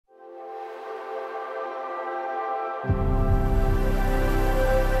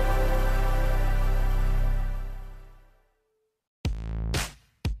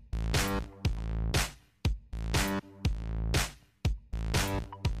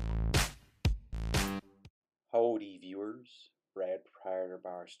Howdy viewers, Brad Pryor,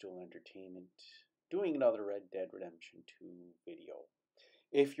 Barstool Entertainment, doing another Red Dead Redemption 2 video.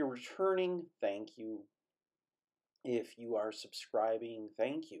 If you're returning, thank you. If you are subscribing,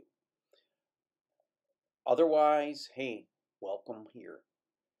 thank you. Otherwise, hey, welcome here.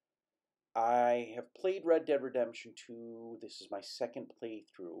 I have played Red Dead Redemption 2. This is my second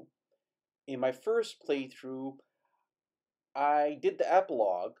playthrough. In my first playthrough, I did the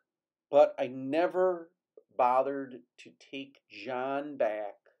epilogue, but I never bothered to take John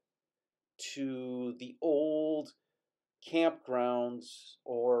back to the old campgrounds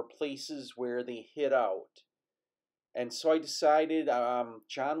or places where they hid out. And so I decided,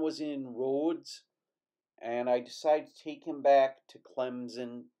 John was in Rhodes, and I decided to take him back to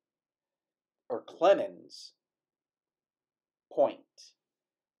Clemen's Point.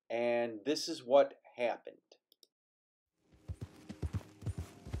 And this is what happened.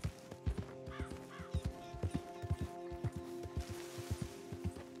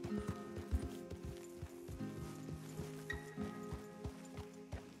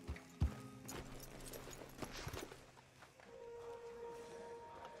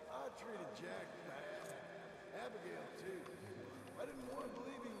 Jack bad. Abigail, too. I didn't want to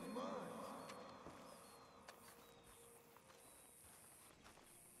believe he was mine.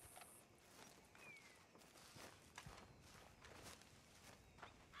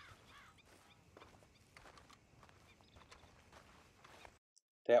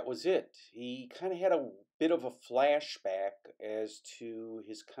 That was it. He kind of had a bit of a flashback as to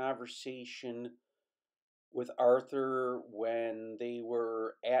his conversation with Arthur when they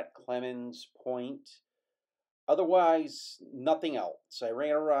were at Clemen's Point. Otherwise, nothing else. I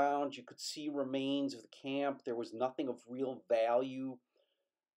ran around. You could see remains of the camp. There was nothing of real value.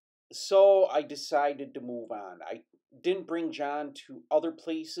 So I decided to move on. I didn't bring John to other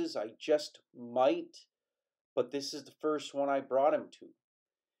places. I just might. But this is the first one I brought him to.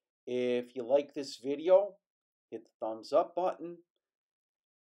 If you like this video, hit the thumbs up button.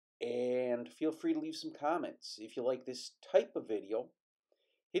 And feel free to leave some comments. If you like this type of video,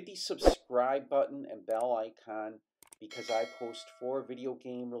 hit the subscribe button and bell icon because I post 4 video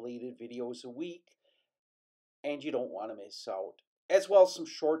game related videos a week and you don't want to miss out, as well as some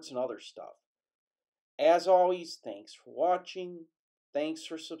shorts and other stuff. As always, thanks for watching, thanks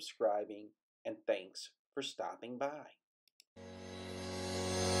for subscribing, and thanks for stopping by.